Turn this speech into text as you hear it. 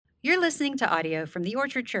You're listening to audio from the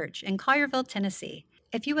Orchard Church in Collierville, Tennessee.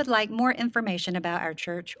 If you would like more information about our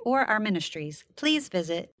church or our ministries, please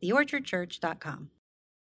visit theorchardchurch.com.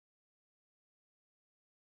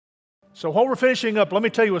 So while we're finishing up, let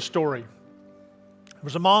me tell you a story. There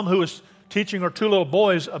was a mom who was teaching her two little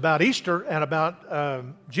boys about Easter and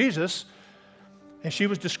about Jesus, and she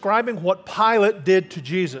was describing what Pilate did to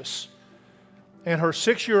Jesus. And her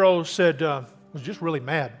 6-year-old said, was just really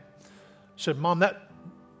mad. Said, "Mom,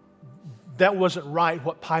 that wasn't right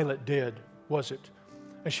what Pilate did, was it?"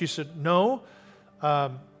 And she said, "No,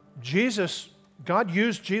 God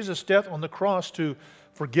used Jesus' death on the cross to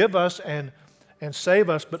forgive us and save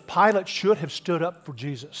us, but Pilate should have stood up for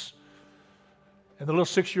Jesus." And the little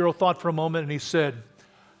 6-year-old thought for a moment, and he said,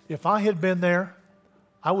 "If I had been there,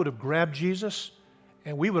 I would have grabbed Jesus,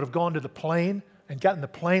 and we would have gone to the plane and gotten the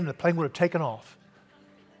plane, and the plane would have taken off."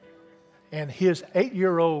 And his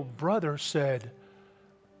 8-year-old brother said,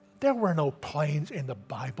 "There were no planes in the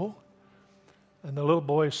Bible." And the little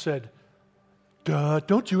boy said, "Duh,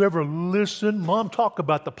 don't you ever listen? Mom talk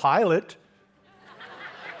about the pilot."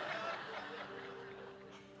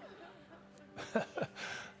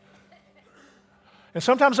 And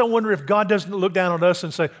sometimes I wonder if God doesn't look down on us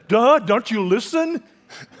and say, "Duh, don't you listen?"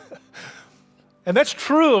 And that's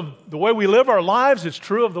true of the way we live our lives. It's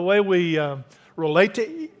true of the way we relate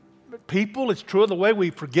to people. It's true of the way we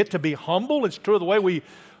forget to be humble. It's true of the way we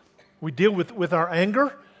deal with our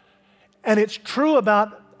anger. And it's true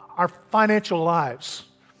about our financial lives.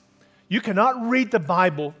 You cannot read the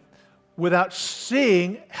Bible without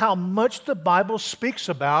seeing how much the Bible speaks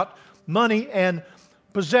about money and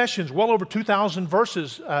possessions. Well over 2,000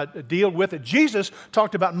 verses deal with it. Jesus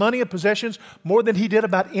talked about money and possessions more than he did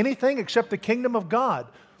about anything except the kingdom of God.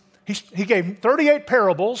 He gave 38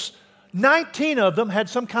 parables. 19 of them had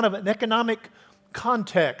some kind of an economic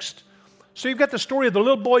context. So you've got the story of the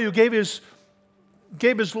little boy who gave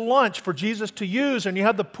his lunch for Jesus to use, and you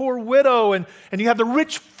have the poor widow, and you have the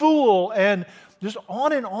rich fool, and just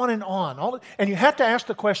on and on and on. And you have to ask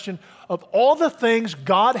the question, of all the things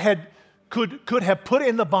God could have put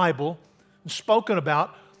in the Bible and spoken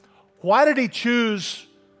about, why did he choose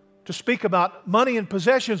to speak about money and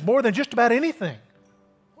possessions more than just about anything?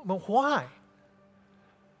 Well, why?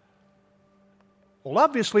 Well,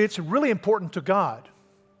 obviously, it's really important to God.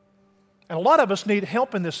 And a lot of us need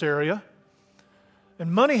help in this area.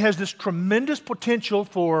 And money has this tremendous potential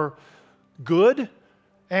for good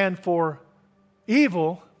and for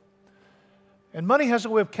evil. And money has a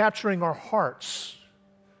way of capturing our hearts.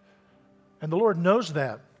 And the Lord knows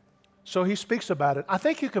that. So he speaks about it. I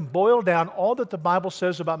think you can boil down all that the Bible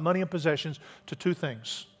says about money and possessions to two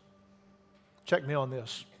things. Check me on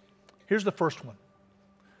this. Here's the first one.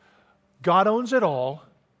 God owns it all,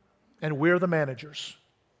 and we're the managers.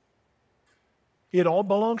 It all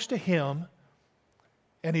belongs to him,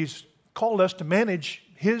 and he's called us to manage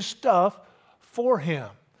his stuff for him.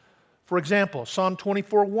 For example, Psalm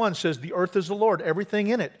 24:1 says, "The earth is the Lord, everything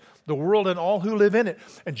in it, the world and all who live in it."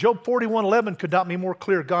 And Job 41:11 could not be more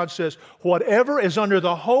clear. God says, "Whatever is under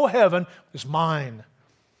the whole heaven is mine."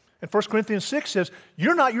 And 1 Corinthians 6 says,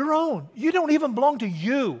 "You're not your own. You don't even belong to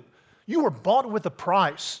you. You were bought with a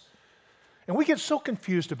price." And we get so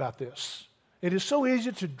confused about this. It is so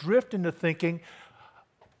easy to drift into thinking,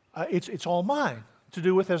 it's all mine, to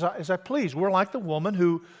do with as I please. We're like the woman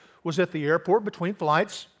who was at the airport between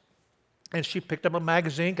flights, and she picked up a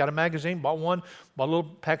magazine, got a magazine, bought a little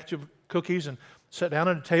package of cookies, and sat down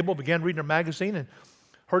at a table, began reading her magazine, and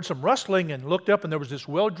heard some rustling, and looked up, and there was this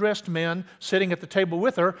well-dressed man sitting at the table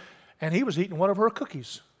with her, and he was eating one of her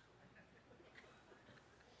cookies.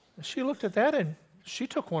 And she looked at that, and she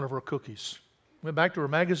took one of her cookies, went back to her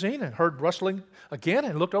magazine and heard rustling again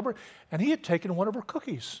and looked over, and he had taken one of her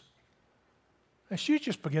cookies. And she's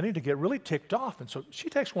just beginning to get really ticked off. And so she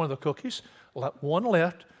takes one of the cookies, one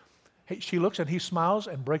left. She looks and he smiles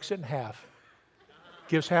and breaks it in half.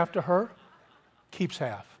 Gives half to her, keeps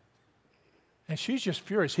half. And she's just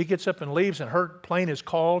furious. He gets up and leaves, and her plane is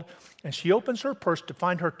called, and she opens her purse to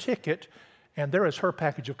find her ticket, and there is her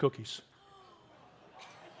package of cookies.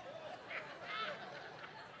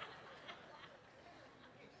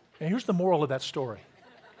 And here's the moral of that story.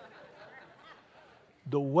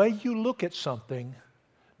 The way you look at something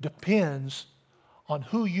depends on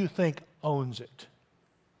who you think owns it.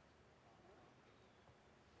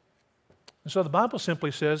 And so the Bible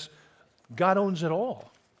simply says, God owns it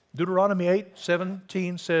all. Deuteronomy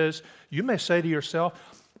 8:17 says, "You may say to yourself,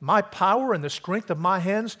 my power and the strength of my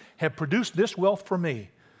hands have produced this wealth for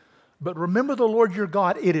me. But remember the Lord your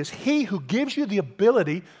God, it is He who gives you the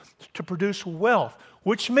ability to produce wealth,"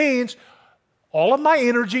 which means all of my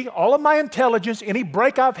energy, all of my intelligence, any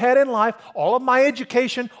break I've had in life, all of my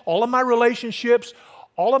education, all of my relationships,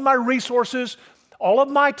 all of my resources, all of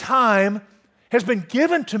my time has been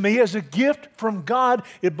given to me as a gift from God.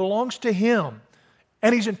 It belongs to Him.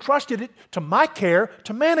 And He's entrusted it to my care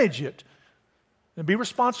to manage it and be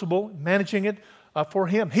responsible managing it for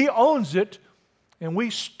Him. He owns it, and we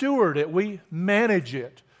steward it. We manage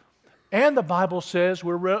it. And the Bible says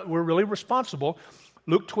we're really responsible.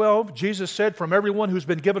 Luke 12, Jesus said, from everyone who's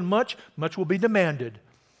been given much, much will be demanded.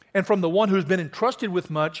 And from the one who's been entrusted with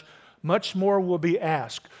much, much more will be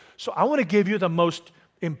asked. So I want to give you the most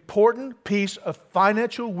important piece of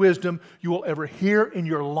financial wisdom you will ever hear in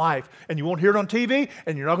your life. And you won't hear it on TV,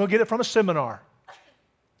 and you're not going to get it from a seminar.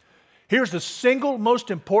 Here's the single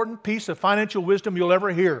most important piece of financial wisdom you'll ever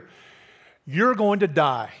hear. You're going to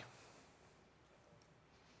die.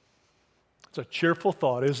 It's a cheerful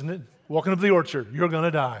thought, isn't it? Welcome to the orchard. You're going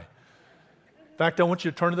to die. In fact, I want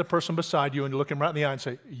you to turn to the person beside you and look him right in the eye and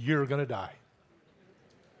say, you're going to die.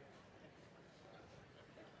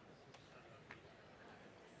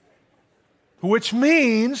 Which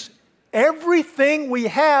means everything we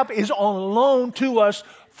have is on loan to us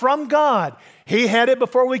from God. He had it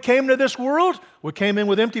before we came to this world. We came in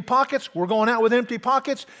with empty pockets. We're going out with empty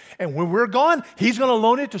pockets. And when we're gone, He's going to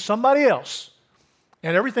loan it to somebody else.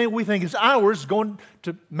 And everything we think is ours is going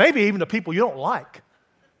to maybe even to people you don't like.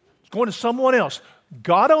 It's going to someone else.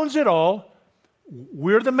 God owns it all.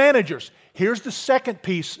 We're the managers. Here's the second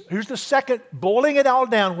piece. Here's the second, boiling it all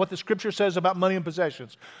down, what the Scripture says about money and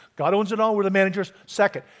possessions. God owns it all. We're the managers.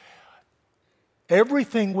 Second,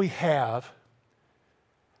 everything we have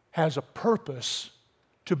has a purpose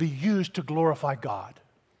to be used to glorify God.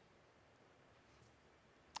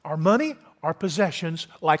 Our money, our possessions,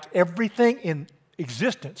 like everything in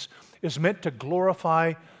existence, is meant to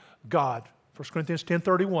glorify God. 1 Corinthians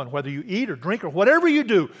 10:31, whether you eat or drink or whatever you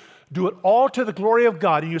do, do it all to the glory of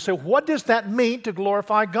God. And you say, what does that mean to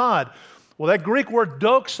glorify God? Well, that Greek word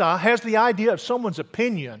doxa has the idea of someone's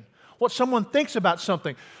opinion, what someone thinks about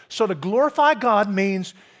something. So to glorify God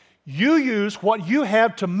means you use what you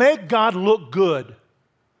have to make God look good.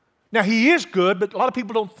 Now, He is good, but a lot of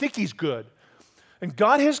people don't think He's good. And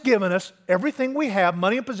God has given us everything we have,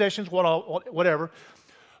 money and possessions, whatever,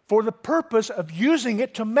 for the purpose of using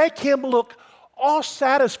it to make Him look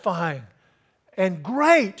all-satisfying and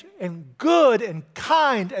great and good and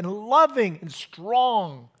kind and loving and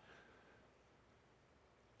strong.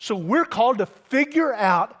 So we're called to figure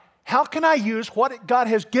out, how can I use what God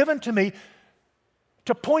has given to me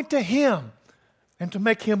to point to Him and to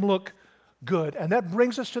make Him look good? And that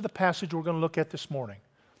brings us to the passage we're going to look at this morning.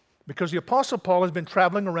 Because the Apostle Paul has been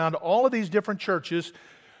traveling around to all of these different churches,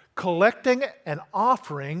 collecting an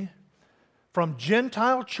offering from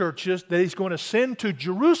Gentile churches that he's going to send to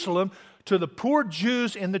Jerusalem to the poor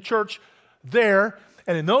Jews in the church there.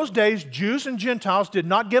 And in those days, Jews and Gentiles did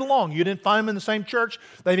not get along. You didn't find them in the same church.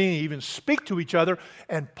 They didn't even speak to each other.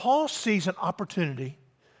 And Paul sees an opportunity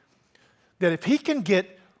that if he can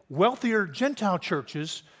get wealthier Gentile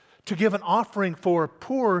churches to give an offering for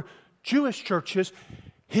poor Jewish churches,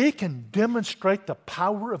 he can demonstrate the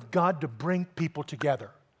power of God to bring people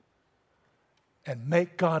together and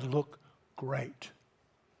make God look great.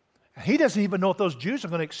 And he doesn't even know if those Jews are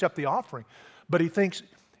going to accept the offering, but he thinks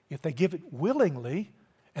if they give it willingly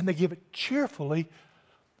and they give it cheerfully,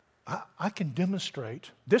 I can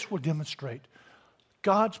demonstrate, this will demonstrate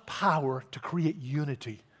God's power to create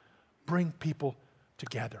unity, bring people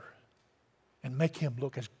together, and make Him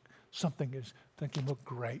look as something as make Him look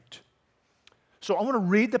great. So I want to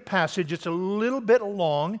read the passage. It's a little bit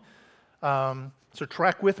long, so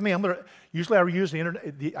track with me. Usually I use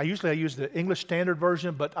the English Standard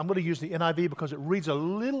Version, but I'm going to use the NIV because it reads a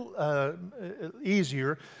little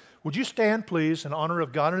easier. Would you stand, please, in honor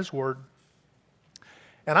of God and His Word?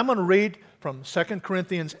 And I'm going to read from 2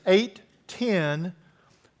 Corinthians 8:10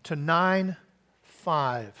 to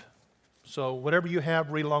 9:5. So whatever you have,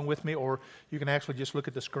 read along with me, or you can actually just look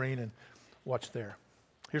at the screen and watch there.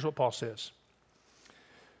 Here's what Paul says.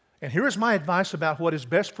 And here is my advice about what is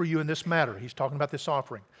best for you in this matter. He's talking about this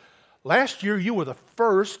offering. Last year you were the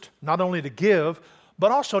first not only to give,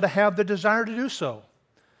 but also to have the desire to do so.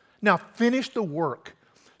 Now finish the work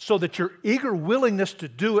so that your eager willingness to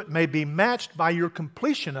do it may be matched by your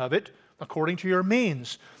completion of it according to your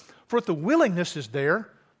means. For if the willingness is there,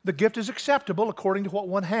 the gift is acceptable according to what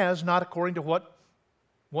one has, not according to what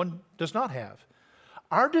one does not have.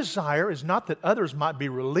 Our desire is not that others might be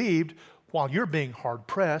relieved while you're being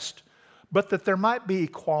hard-pressed, but that there might be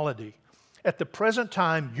equality. At the present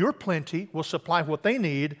time, your plenty will supply what they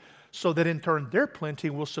need, so that in turn their plenty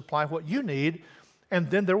will supply what you need, And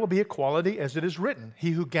then there will be equality as it is written.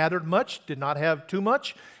 He who gathered much did not have too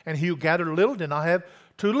much, and he who gathered little did not have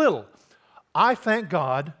too little. I thank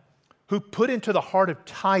God who put into the heart of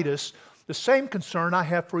Titus the same concern I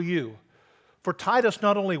have for you. For Titus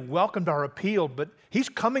not only welcomed our appeal, but he's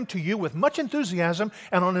coming to you with much enthusiasm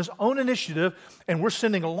and on his own initiative, and we're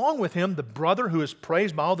sending along with him the brother who is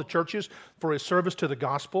praised by all the churches for his service to the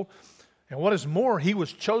gospel. And what is more, he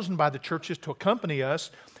was chosen by the churches to accompany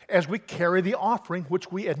us as we carry the offering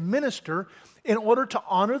which we administer in order to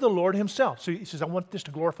honor the Lord himself. So he says, I want this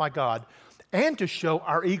to glorify God and to show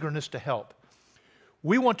our eagerness to help.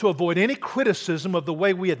 We want to avoid any criticism of the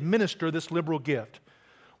way we administer this liberal gift.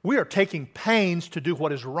 We are taking pains to do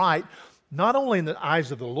what is right, not only in the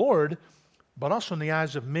eyes of the Lord, but also in the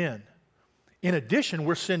eyes of men. In addition,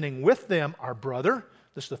 we're sending with them our brother,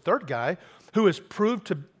 this is the third guy, who has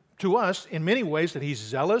proved to us in many ways that he's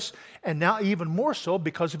zealous, and now even more so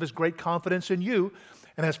because of his great confidence in you.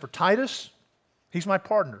 And as for Titus, he's my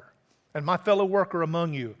partner and my fellow worker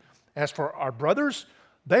among you. As for our brothers,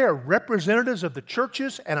 they are representatives of the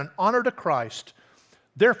churches and an honor to Christ.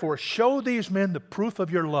 Therefore, show these men the proof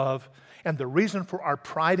of your love and the reason for our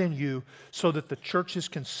pride in you so that the churches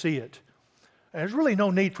can see it. And there's really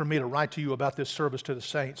no need for me to write to you about this service to the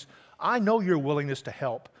saints. I know your willingness to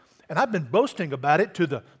help. And I've been boasting about it to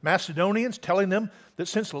the Macedonians, telling them that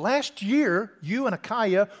since last year, you and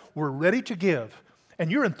Achaia were ready to give.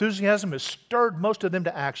 And your enthusiasm has stirred most of them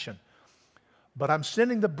to action. But I'm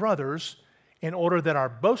sending the brothers in order that our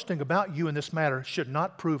boasting about you in this matter should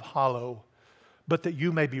not prove hollow, but that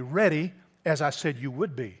you may be ready, as I said you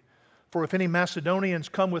would be. For if any Macedonians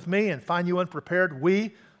come with me and find you unprepared,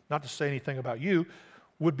 we, not to say anything about you,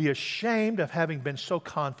 would be ashamed of having been so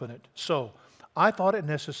confident. So I thought it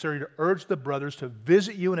necessary to urge the brothers to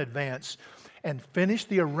visit you in advance and finish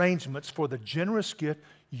the arrangements for the generous gift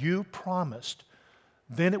you promised.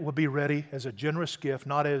 Then it will be ready as a generous gift,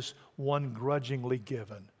 not as one grudgingly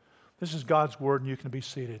given. This is God's word, and you can be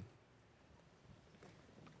seated.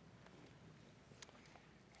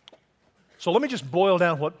 So let me just boil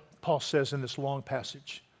down what Paul says in this long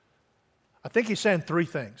passage. I think he's saying three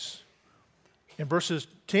things. In verses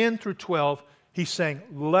 10 through 12, he's saying,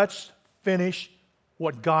 let's finish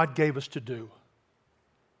what God gave us to do.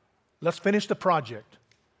 Let's finish the project.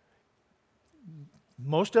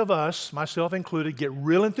 Most of us, myself included, get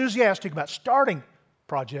real enthusiastic about starting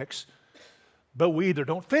projects, but we either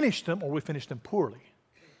don't finish them or we finish them poorly.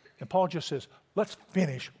 And Paul just says, let's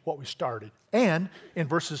finish what we started. And in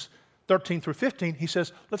verses 13 through 15, he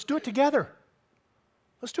says, let's do it together.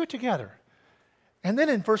 Let's do it together. And then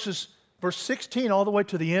in verse 16 all the way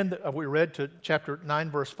to the end of what we read to chapter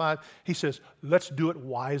 9, verse 5, he says, let's do it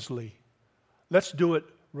wisely. Let's do it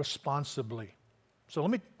responsibly. So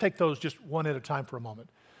let me take those just one at a time for a moment.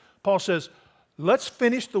 Paul says, let's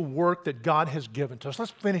finish the work that God has given to us.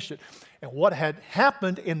 Let's finish it. And what had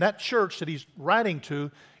happened in that church that he's writing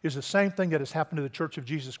to is the same thing that has happened to the Church of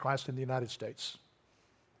Jesus Christ in the United States.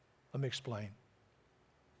 Let me explain.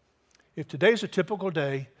 If today's a typical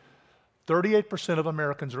day, 38% of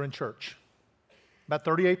Americans are in church. About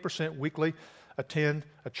 38% weekly attend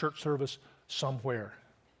a church service somewhere.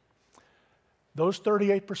 Those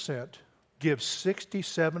 38% give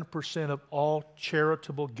 67% of all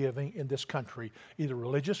charitable giving in this country, either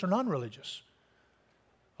religious or non-religious.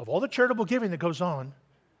 Of all the charitable giving that goes on,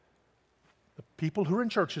 the people who are in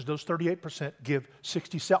churches, those 38%, give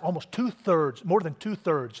 67, almost two-thirds, more than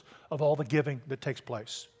two-thirds of all the giving that takes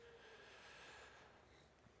place.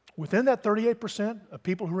 Within that 38% of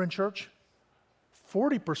people who are in church,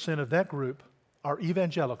 40% of that group are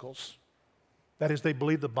evangelicals. That is, they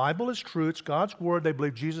believe the Bible is true, it's God's word, they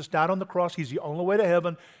believe Jesus died on the cross, he's the only way to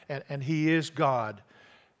heaven, and he is God.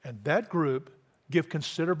 And that group give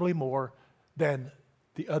considerably more than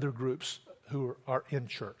the other groups who are in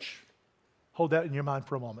church. Hold that in your mind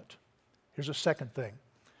for a moment. Here's a second thing.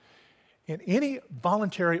 In any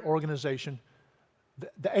voluntary organization,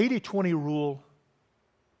 the 80-20 rule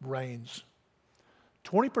reigns.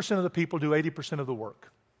 20% of the people do 80% of the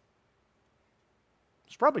work.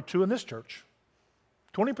 It's probably true in this church.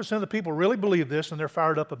 20% of the people really believe this and they're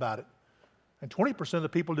fired up about it. And 20% of the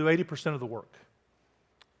people do 80% of the work.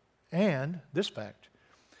 And this fact,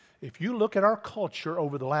 if you look at our culture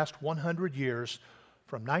over the last 100 years,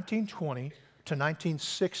 from 1920 to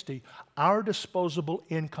 1960, our disposable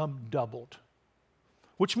income doubled.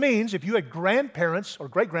 Which means if you had grandparents or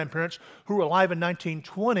great-grandparents who were alive in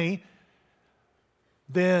 1920,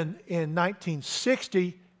 then in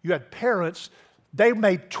 1960, you had parents. They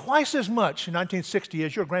made twice as much in 1960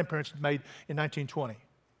 as your grandparents made in 1920.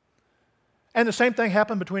 And the same thing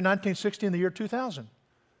happened between 1960 and the year 2000.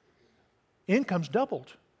 income's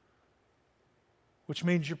doubled, which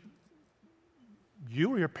means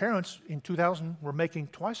you or your parents in 2000 were making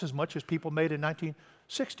twice as much as people made in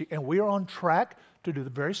 1960. And we are on track to do the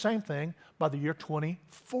very same thing by the year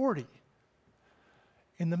 2040.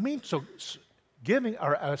 In the meantime, so giving,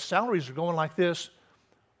 our salaries are going like this.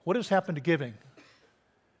 What has happened to giving?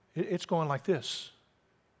 It's going like this.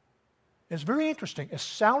 It's very interesting. As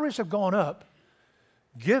salaries have gone up,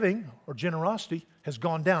 giving or generosity has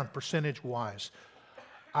gone down percentage-wise.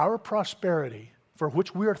 Our prosperity, for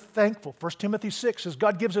which we are thankful, 1 Timothy 6 says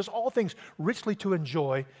God gives us all things richly to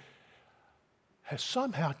enjoy, has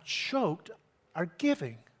somehow choked our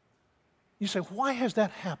giving. You say, why has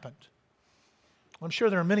that happened? I'm sure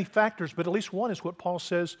there are many factors, but at least one is what Paul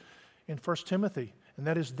says in 1 Timothy, and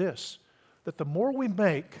that is this, that the more we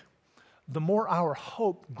make, the more our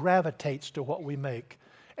hope gravitates to what we make.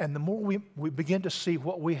 And the more we begin to see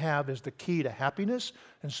what we have as the key to happiness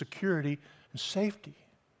and security and safety.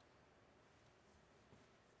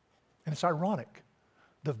 And it's ironic.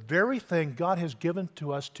 The very thing God has given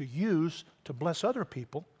to us to use to bless other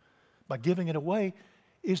people by giving it away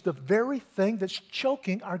is the very thing that's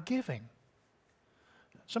choking our giving.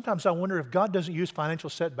 Sometimes I wonder if God doesn't use financial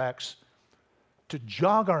setbacks to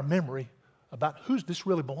jog our memory about who this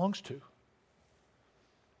really belongs to.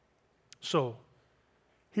 So,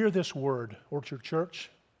 hear this word, Orchard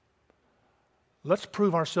Church. Let's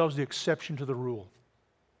prove ourselves the exception to the rule.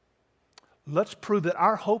 Let's prove that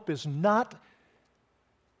our hope is not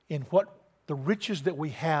in what the riches that we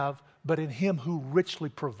have, but in Him who richly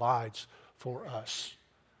provides for us.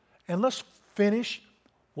 And let's finish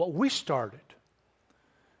what we started.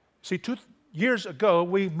 See, 2 years ago,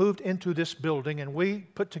 we moved into this building and we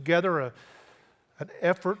put together an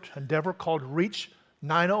endeavor called Reach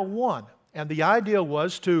 901. And the idea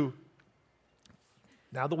was to,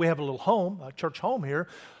 now that we have a little home, a church home here,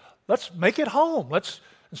 let's make it home.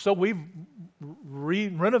 And so we've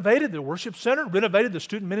renovated the worship center, renovated the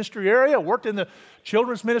student ministry area, worked in the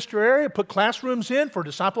children's ministry area, put classrooms in for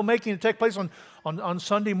disciple making to take place on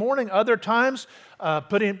Sunday morning. Other times,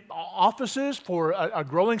 put in offices for a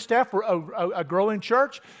growing staff, for a growing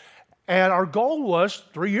church. And our goal was,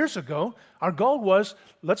 3 years ago,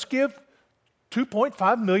 let's give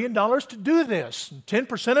 $2.5 million to do this. And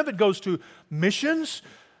 10% of it goes to missions,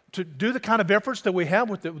 to do the kind of efforts that we have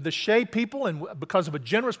with the Shea people, and because of a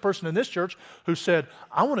generous person in this church who said,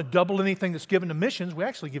 I want to double anything that's given to missions, we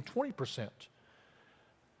actually give 20%.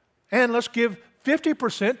 And let's give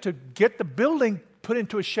 50% to get the building put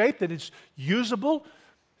into a shape that is usable,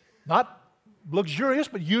 not luxurious,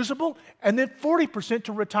 but usable, and then 40%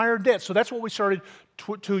 to retire debt. So that's what we started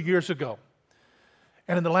 2 years ago.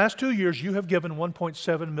 And in the last 2 years, you have given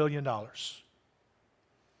 $1.7 million.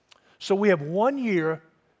 So we have 1 year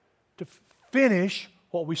to finish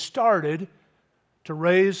what we started to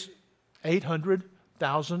raise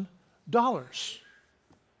 $800,000.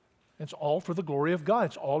 It's all for the glory of God.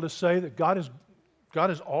 It's all to say that God is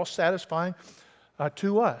all satisfying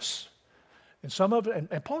to us. And some of it,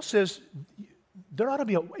 and Paul says there ought to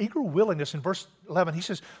be an eager willingness. In verse 11, he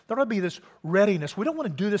says there ought to be this readiness. We don't want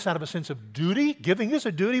to do this out of a sense of duty. Giving is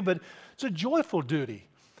a duty, but it's a joyful duty.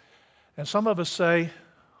 And some of us say,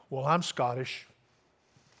 well, I'm Scottish.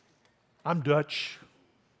 I'm Dutch.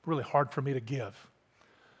 Really hard for me to give.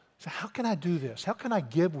 So how can I do this? How can I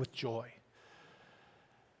give with joy?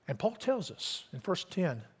 And Paul tells us in verse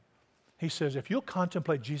 10, he says, if you'll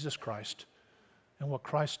contemplate Jesus Christ and what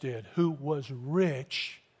Christ did, who was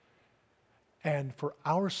rich and for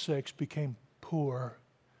our sakes became poor,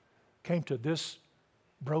 came to this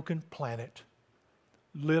broken planet,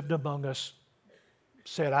 lived among us,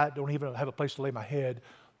 said, I don't even have a place to lay my head,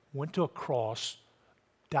 went to a cross,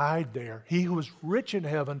 died there. He who was rich in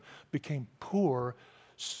heaven became poor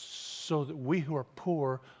so that we who are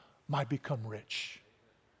poor might become rich.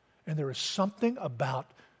 And there is something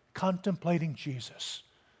about contemplating Jesus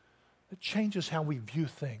that changes how we view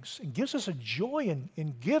things and gives us a joy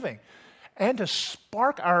in giving. And to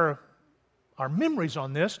spark our memories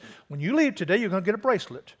on this, when you leave today, you're going to get a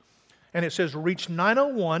bracelet. And it says Reach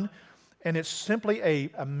 901, and it's simply a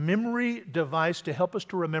memory device to help us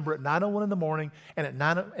to remember at 9:01 in the morning and at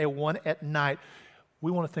 9:01 at night.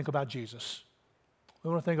 We want to think about Jesus.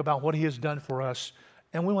 We want to think about what He has done for us.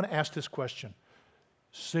 And we want to ask this question.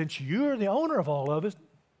 Since you're the owner of all of it,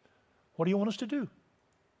 what do you want us to do?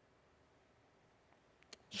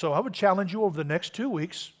 So I would challenge you over the next 2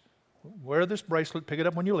 weeks, wear this bracelet, pick it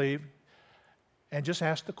up when you leave, and just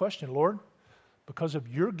ask the question, Lord, because of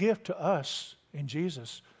your gift to us in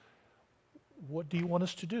Jesus, what do you want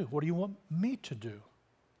us to do? What do you want me to do?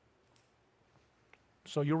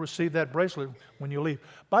 So you'll receive that bracelet when you leave.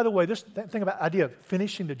 By the way, this thing about idea of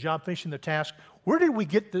finishing the job, finishing the task, where did we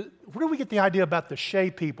get the idea about the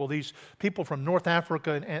Shea people, these people from North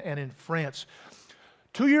Africa and in France?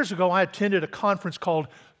 2 years ago, I attended a conference called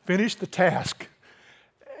Finish the Task.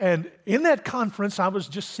 And in that conference, I was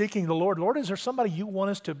just seeking the Lord. Lord, is there somebody you want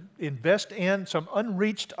us to invest in, some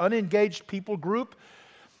unreached, unengaged people group?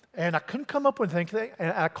 And I couldn't come up with anything.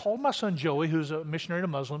 And I called my son Joey, who's a missionary to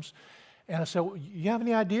Muslims, and I said, well, you have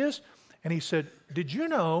any ideas? And he said, did you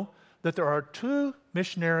know that there are 2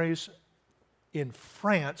 missionaries in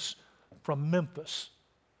France from Memphis?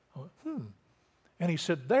 I went, And he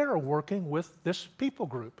said, they're working with this people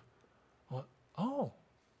group. I went, oh.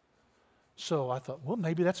 So I thought, well,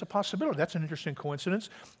 maybe that's a possibility. That's an interesting coincidence.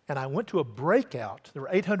 And I went to a breakout. There were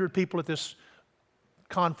 800 people at this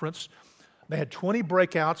conference. They had 20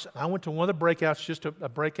 breakouts. I went to one of the breakouts, just a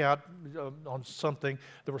breakout on something.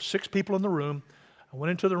 There were 6 people in the room. I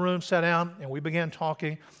went into the room, sat down, and we began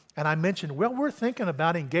talking. And I mentioned, well, we're thinking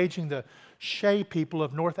about engaging the Shea people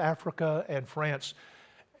of North Africa and France.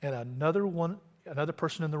 And another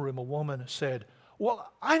person in the room, a woman, said,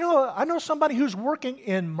 well, I know somebody who's working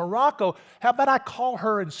in Morocco. How about I call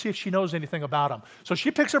her and see if she knows anything about them? So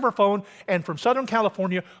she picks up her phone and from Southern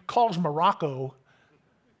California calls Morocco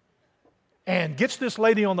and gets this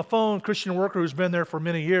lady on the phone, Christian worker who's been there for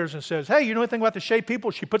many years, and says, hey, you know anything about the Shea people?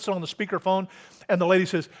 She puts it on the speakerphone, and the lady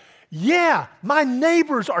says, yeah, my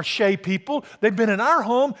neighbors are Shea people. They've been in our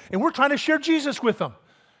home, and we're trying to share Jesus with them.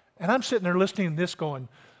 And I'm sitting there listening to this going,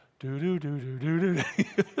 do-do-do-do-do-do.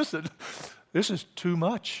 This is too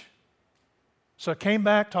much. So I came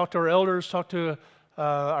back, talked to our elders, talked to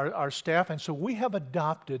our staff, and so we have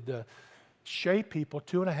adopted the Shea people,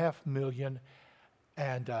 2.5 million,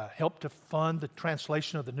 and helped to fund the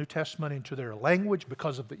translation of the New Testament into their language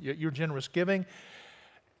because of your generous giving.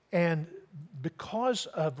 And because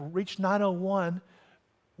of Reach 901,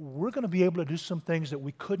 we're going to be able to do some things that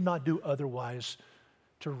we could not do otherwise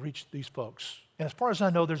to reach these folks. And as far as I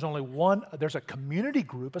know, there's a community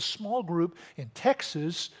group, a small group in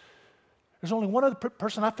Texas. There's only one other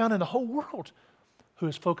person I found in the whole world who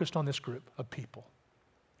is focused on this group of people.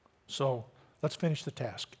 So let's finish the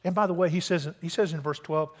task. And by the way, he says in verse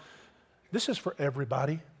 12, this is for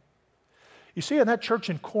everybody. You see, in that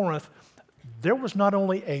church in Corinth, there was not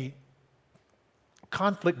only a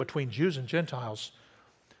conflict between Jews and Gentiles,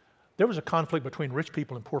 there was a conflict between rich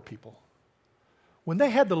people and poor people. When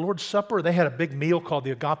they had the Lord's Supper, they had a big meal called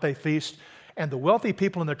the Agape Feast, and the wealthy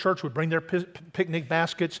people in the church would bring their picnic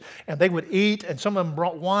baskets, and they would eat, and some of them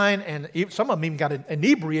brought wine, and some of them even got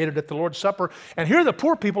inebriated at the Lord's Supper, and here are the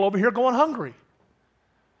poor people over here going hungry.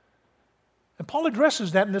 And Paul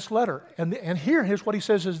addresses that in this letter, and here's what he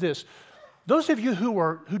says is this: those of you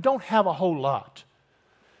who don't have a whole lot,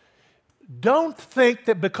 don't think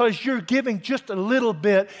that because you're giving just a little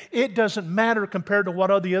bit, it doesn't matter compared to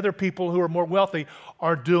what all the other people who are more wealthy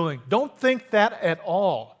are doing. Don't think that at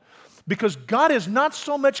all. Because God is not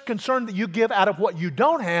so much concerned that you give out of what you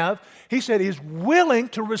don't have. He said He's willing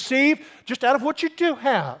to receive just out of what you do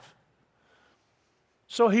have.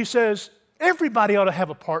 So He says, everybody ought to have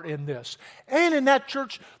a part in this. And in that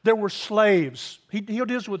church, there were slaves. He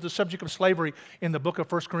deals with the subject of slavery in the book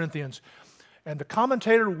of 1 Corinthians. And the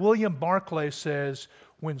commentator William Barclay says,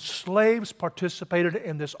 when slaves participated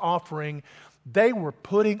in this offering, they were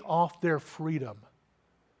putting off their freedom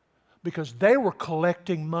because they were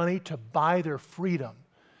collecting money to buy their freedom.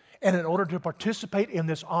 And in order to participate in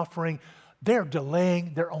this offering, they're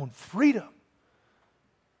delaying their own freedom.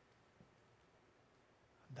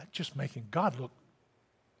 That's just making God look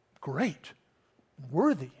great and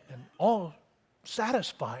worthy and all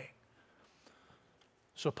satisfying.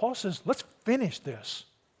 So Paul says, let's finish this.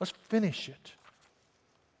 Let's finish it.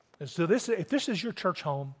 And so if this is your church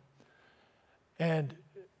home and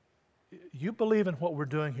you believe in what we're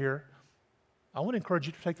doing here, I want to encourage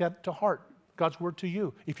you to take that to heart, God's word to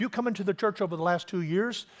you. If you come into the church over the last 2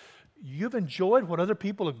 years, you've enjoyed what other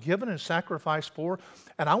people have given and sacrificed for,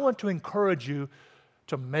 and I want to encourage you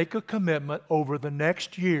to make a commitment over the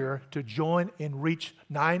next year to join in Reach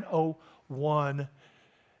 901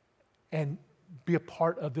 and be a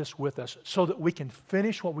part of this with us so that we can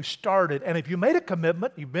finish what we started. And if you made a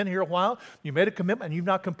commitment, you've been here a while, you made a commitment and you've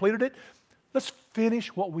not completed it, let's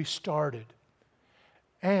finish what we started.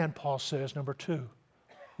 And Paul says, number 2,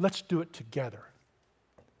 let's do it together.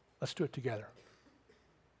 Let's do it together.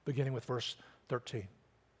 Beginning with verse 13.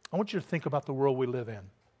 I want you to think about the world we live in.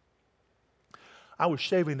 I was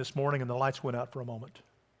shaving this morning and the lights went out for a moment.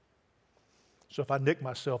 So if I nick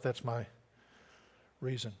myself, that's my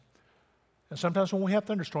reason. And sometimes when we have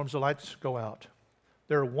thunderstorms, the lights go out.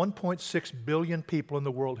 There are 1.6 billion people in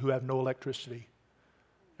the world who have no electricity,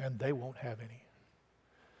 and they won't have any.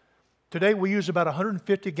 Today we use about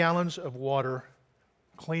 150 gallons of water,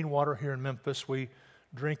 clean water here in Memphis. We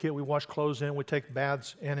drink it, we wash clothes in it, we take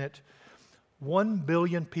baths in it. 1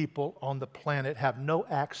 billion people on the planet have no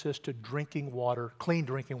access to drinking water, clean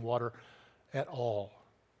drinking water at all,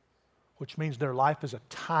 which means their life is a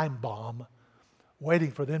time bomb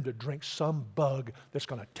waiting for them to drink some bug that's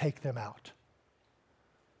going to take them out.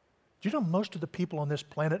 Do you know most of the people on this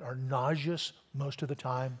planet are nauseous most of the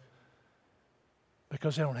time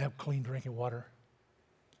because they don't have clean drinking water?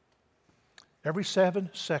 Every 7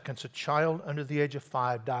 seconds, a child under the age of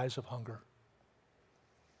 5 dies of hunger.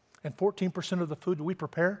 And 14% of the food that we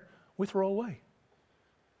prepare, we throw away.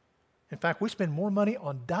 In fact, we spend more money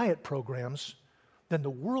on diet programs than the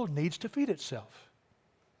world needs to feed itself.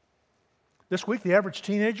 This week, the average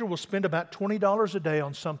teenager will spend about $20 a day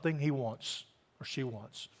on something he wants or she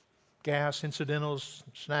wants. Gas, incidentals,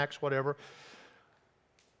 snacks, whatever.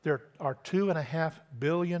 There are 2.5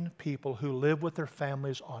 billion people who live with their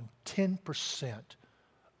families on 10%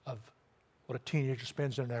 of what a teenager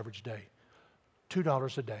spends in an average day.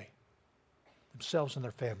 $2 a day. Themselves and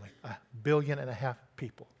their family. 1.5 billion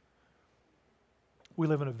people. We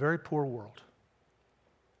live in a very poor world.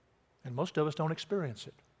 And most of us don't experience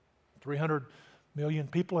it. 300 million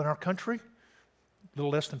people in our country, a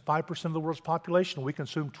little less than 5% of the world's population. We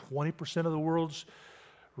consume 20% of the world's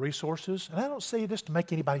resources. And I don't say this to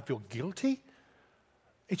make anybody feel guilty.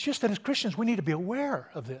 It's just that as Christians, we need to be aware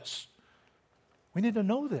of this. We need to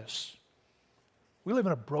know this. We live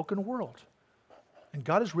in a broken world. And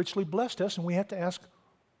God has richly blessed us, and we have to ask,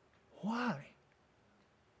 why?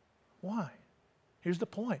 Why? Here's the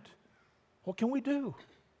point. What can we do?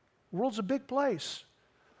 The world's a big place.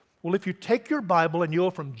 Well, if you take your Bible and you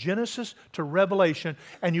go from Genesis to Revelation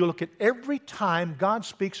and you look at every time God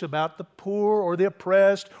speaks about the poor or the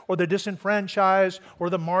oppressed or the disenfranchised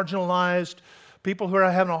or the marginalized, people who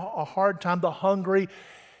are having a hard time, the hungry,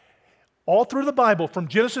 all through the Bible, from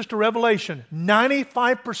Genesis to Revelation,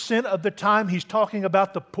 95% of the time He's talking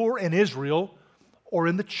about the poor in Israel or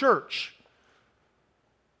in the church.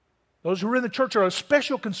 Those who are in the church are a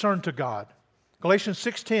special concern to God. Galatians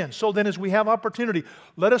 6:10, so then as we have opportunity,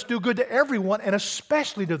 let us do good to everyone and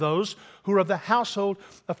especially to those who are of the household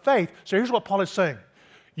of faith. So here's what Paul is saying.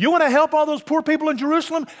 You want to help all those poor people in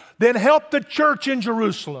Jerusalem? Then help the church in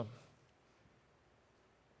Jerusalem.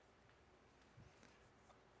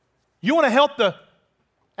 You want to help the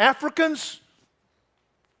Africans,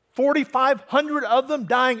 4,500 of them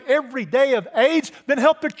dying every day of AIDS? Then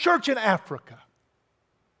help the church in Africa.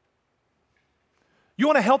 You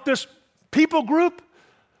want to help this people group?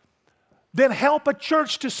 Then help a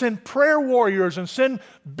church to send prayer warriors and send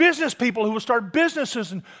business people who will start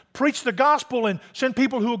businesses and preach the gospel and send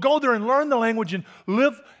people who will go there and learn the language and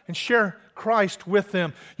live and share Christ with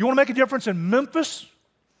them. You want to make a difference in Memphis?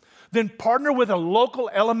 Then partner with a local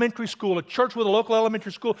elementary school, a church with a local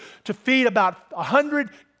elementary school, to feed about 100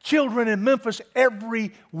 children in Memphis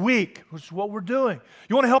every week, which is what we're doing.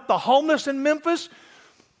 You want to help the homeless in Memphis?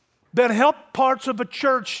 Then help parts of a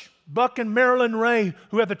church, Buck and Marilyn Ray,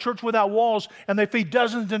 who have the Church Without Walls, and they feed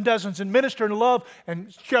dozens and dozens and minister and love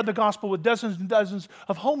and share the gospel with dozens and dozens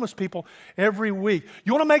of homeless people every week.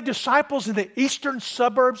 You want to make disciples in the eastern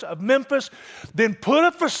suburbs of Memphis? Then put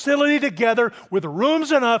a facility together with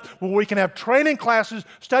rooms enough where we can have training classes,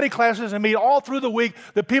 study classes, and meet all through the week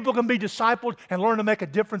that people can be discipled and learn to make a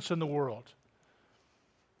difference in the world.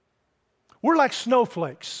 We're like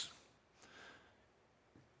snowflakes.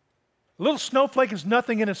 A little snowflake is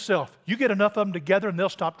nothing in itself. You get enough of them together and they'll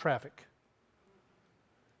stop traffic.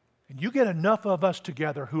 And you get enough of us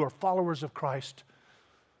together who are followers of Christ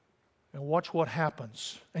and watch what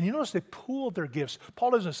happens. And you notice they pool their gifts.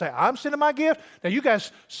 Paul doesn't say, I'm sending my gift, now you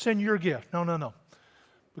guys send your gift. No.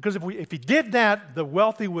 Because if he did that, the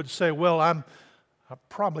wealthy would say, well, I'm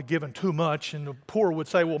probably given too much. And the poor would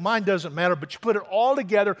say, well, mine doesn't matter. But you put it all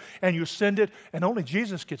together and you send it, and only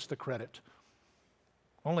Jesus gets the credit.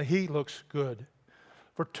 Only He looks good.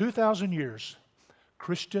 For 2,000 years,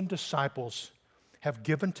 Christian disciples have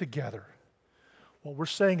given together. What we're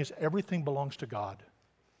saying is everything belongs to God.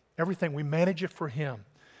 Everything. We manage it for Him.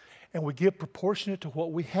 And we give proportionate to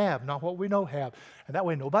what we have, not what we don't have. And that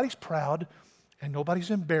way nobody's proud and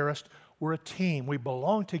nobody's embarrassed. We're a team. We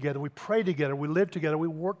belong together. We pray together. We live together. We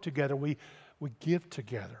work together. We give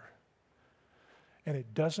together. And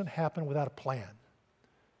it doesn't happen without a plan.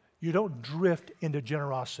 You don't drift into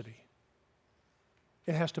generosity.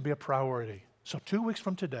 It has to be a priority. So 2 weeks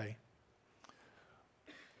from today,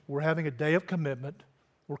 we're having a day of commitment.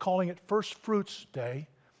 We're calling it First Fruits Day.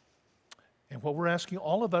 And what we're asking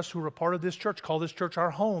all of us who are a part of this church, call this church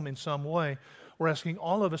our home in some way, we're asking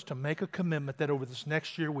all of us to make a commitment that over this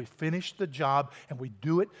next year we finish the job and we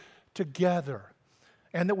do it together.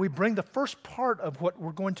 And that we bring the first part of what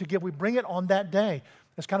we're going to give, we bring it on that day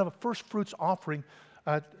as kind of a first fruits offering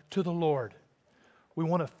to the Lord. We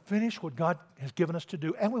want to finish what God has given us to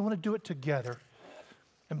do, and we want to do it together.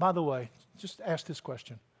 And by the way, just ask this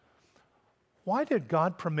question. Why did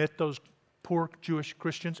God permit those poor Jewish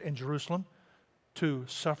Christians in Jerusalem to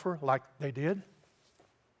suffer like they did?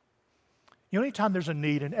 You know, anytime there's a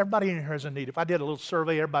need, and everybody in here has a need. If I did a little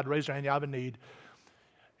survey, everybody raise their hand, yeah, I have a need.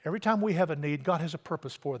 Every time we have a need, God has a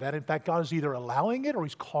purpose for that. In fact, God is either allowing it or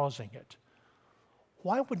He's causing it.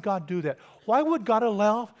 Why would God do that? Why would God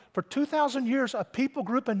allow for 2,000 years a people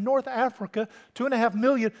group in North Africa, 2.5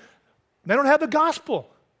 million, they don't have the gospel?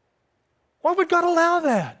 Why would God allow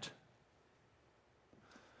that?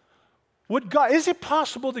 Is it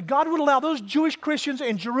possible that God would allow those Jewish Christians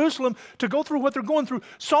in Jerusalem to go through what they're going through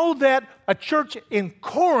so that a church in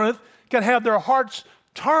Corinth can have their hearts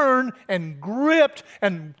turned and gripped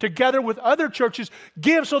and together with other churches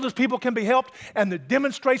give so those people can be helped, and that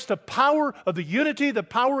demonstrates the power of the unity, the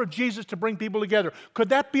power of Jesus to bring people together? Could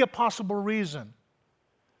that be a possible reason?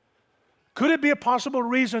 Could it be a possible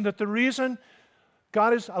reason that the reason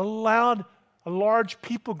God has allowed a large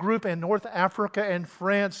people group in North Africa and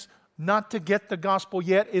France not to get the gospel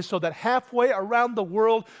yet is so that halfway around the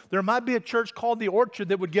world there might be a church called the Orchard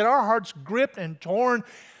that would get our hearts gripped and torn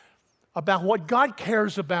about what God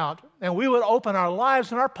cares about, and we would open our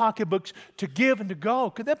lives and our pocketbooks to give and to go?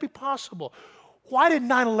 Could that be possible? Why did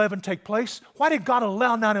 9/11 take place? Why did God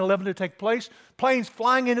allow 9/11 to take place? Planes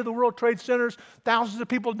flying into the World Trade Centers, thousands of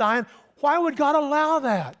people dying. Why would God allow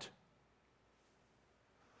that?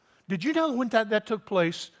 Did you know when that took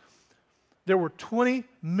place, there were 20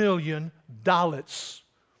 million Dalits,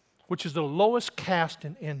 which is the lowest caste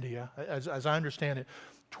in India, as I understand it.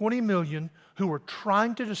 20 million who were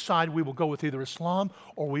trying to decide, we will go with either Islam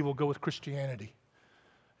or we will go with Christianity.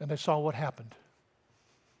 And they saw what happened.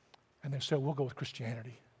 And they said, we'll go with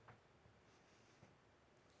Christianity.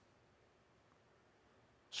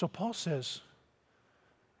 So Paul says,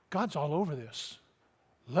 God's all over this.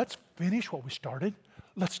 Let's finish what we started.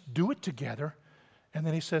 Let's do it together. And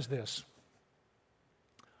then he says this.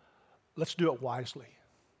 Let's do it wisely.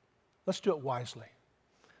 Let's do it wisely.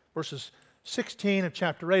 Verses 16 of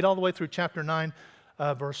chapter 8 all the way through chapter 9,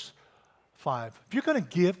 verse 5. If you're going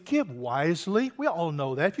to give wisely. We all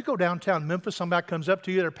know that. If you go downtown Memphis, somebody comes up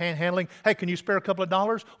to you, they're panhandling, hey, can you spare a couple of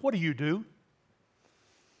dollars? What do? You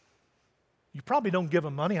probably don't give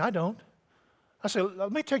them money. I don't. I say,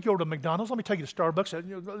 let me take you over to McDonald's. Let me take you to Starbucks.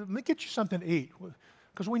 Let me get you something to eat.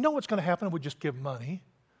 Because we know what's going to happen if we just give money.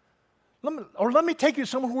 Let me take you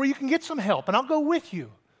somewhere where you can get some help, and I'll go with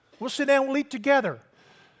you. We'll sit down, we'll eat together.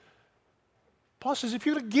 Paul says, if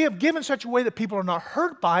you're going to give in such a way that people are not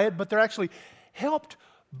hurt by it, but they're actually helped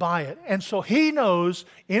by it. And so he knows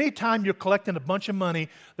anytime you're collecting a bunch of money,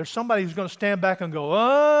 there's somebody who's going to stand back and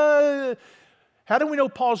go, how do we know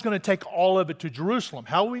Paul's going to take all of it to Jerusalem?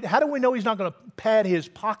 How do we know he's not going to pad his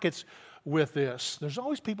pockets with this? There's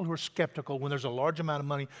always people who are skeptical when there's a large amount of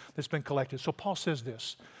money that's been collected. So Paul says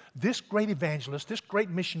this great evangelist, this great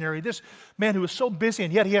missionary, this man who is so busy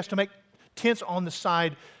and yet he has to make tents on the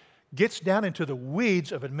side, gets down into the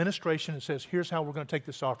weeds of administration and says, here's how we're going to take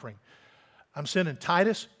this offering. I'm sending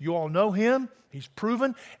Titus. You all know him. He's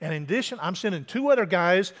proven. And in addition, I'm sending 2 other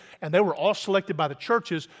guys, and they were all selected by the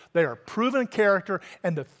churches. They are proven character,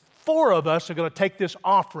 and the 4 of us are going to take this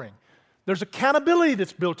offering. There's accountability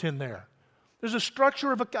that's built in there. There's a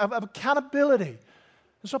structure of accountability.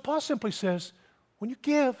 And so Paul simply says, when you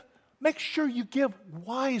give, make sure you give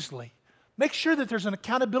wisely. Make sure that there's an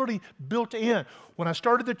accountability built in. When I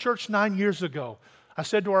started the church 9 years ago, I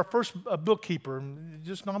said to our first bookkeeper,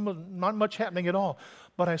 just not much happening at all,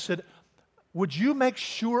 but I said, would you make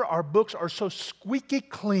sure our books are so squeaky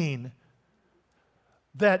clean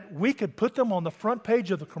that we could put them on the front page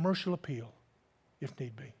of the Commercial Appeal, if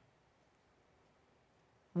need be?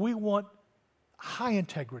 We want high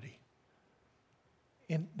integrity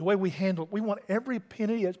in the way we handle it. We want every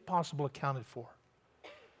penny as possible accounted for.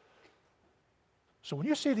 So when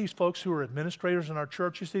you see these folks who are administrators in our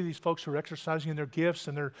church, you see these folks who are exercising their gifts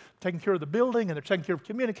and they're taking care of the building and they're taking care of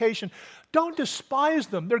communication, don't despise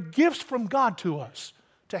them. They're gifts from God to us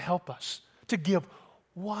to help us, to give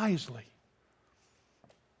wisely.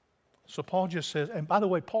 So Paul just says, and by the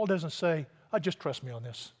way, Paul doesn't say, just trust me on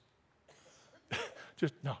this.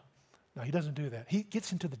 No, he doesn't do that. He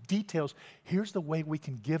gets into the details. Here's the way we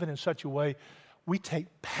can give it in such a way we take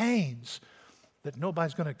pains that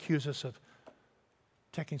nobody's going to accuse us of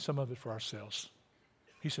taking some of it for ourselves.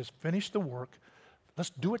 He says, finish the work. Let's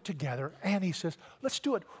do it together. And he says, let's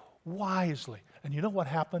do it wisely. And you know what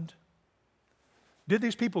happened? Did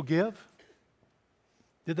these people give?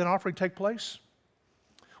 Did that offering take place?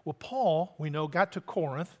 Well, Paul, we know, got to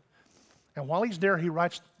Corinth, and while he's there, he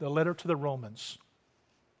writes the letter to the Romans,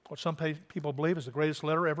 what some people believe is the greatest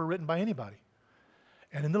letter ever written by anybody.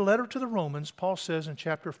 And in the letter to the Romans, Paul says in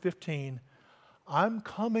chapter 15, I'm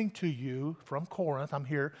coming to you from Corinth. I'm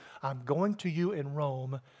here. I'm going to you in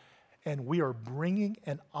Rome, and we are bringing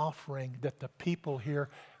an offering that the people here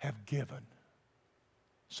have given.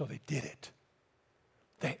 So they did it.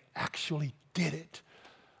 They actually did it.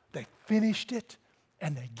 They finished it,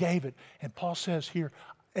 and they gave it. And Paul says here,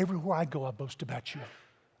 everywhere I go, I boast about you.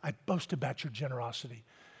 I boast about your generosity.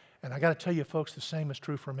 And I got to tell you, folks, the same is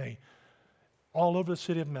true for me. All over the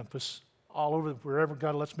city of Memphis, all over wherever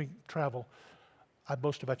God lets me travel, I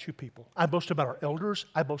boast about you people. I boast about our elders.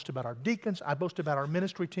 I boast about our deacons. I boast about our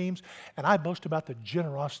ministry teams. And I boast about the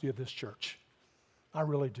generosity of this church. I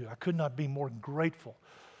really do. I could not be more grateful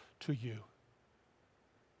to you.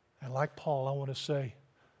 And like Paul, I want to say,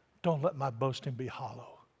 don't let my boasting be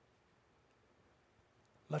hollow.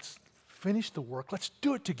 Let's finish the work. Let's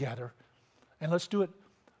do it together. And let's do it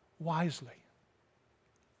wisely.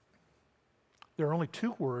 There are only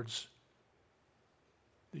two words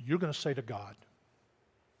that you're going to say to God.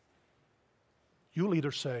 You'll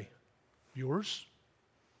either say, yours,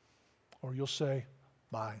 or you'll say,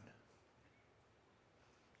 mine.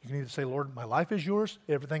 You can either say, Lord, my life is yours.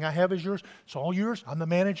 Everything I have is yours. It's all yours. I'm the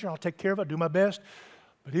manager. I'll take care of it. I'll do my best.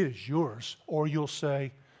 But it is yours. Or you'll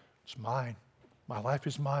say, it's mine. My life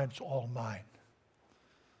is mine. It's all mine.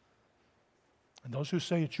 And those who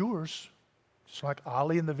say it's yours, just like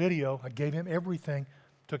Ali in the video, I gave him everything.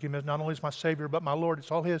 Took him as not only as my Savior, but my Lord.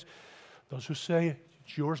 It's all his. Those who say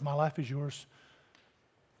it's yours, my life is yours,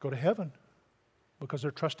 go to heaven. Because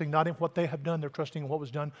they're trusting not in what they have done, they're trusting in what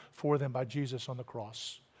was done for them by Jesus on the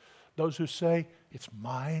cross. Those who say, it's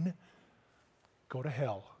mine, go to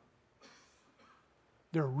hell.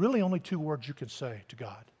 There are really only two words you can say to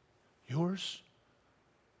God. Yours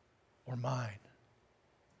or mine.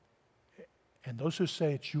 And those who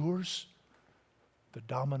say it's yours, the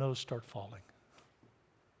dominoes start falling.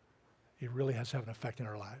 It really has to have an effect in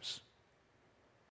our lives.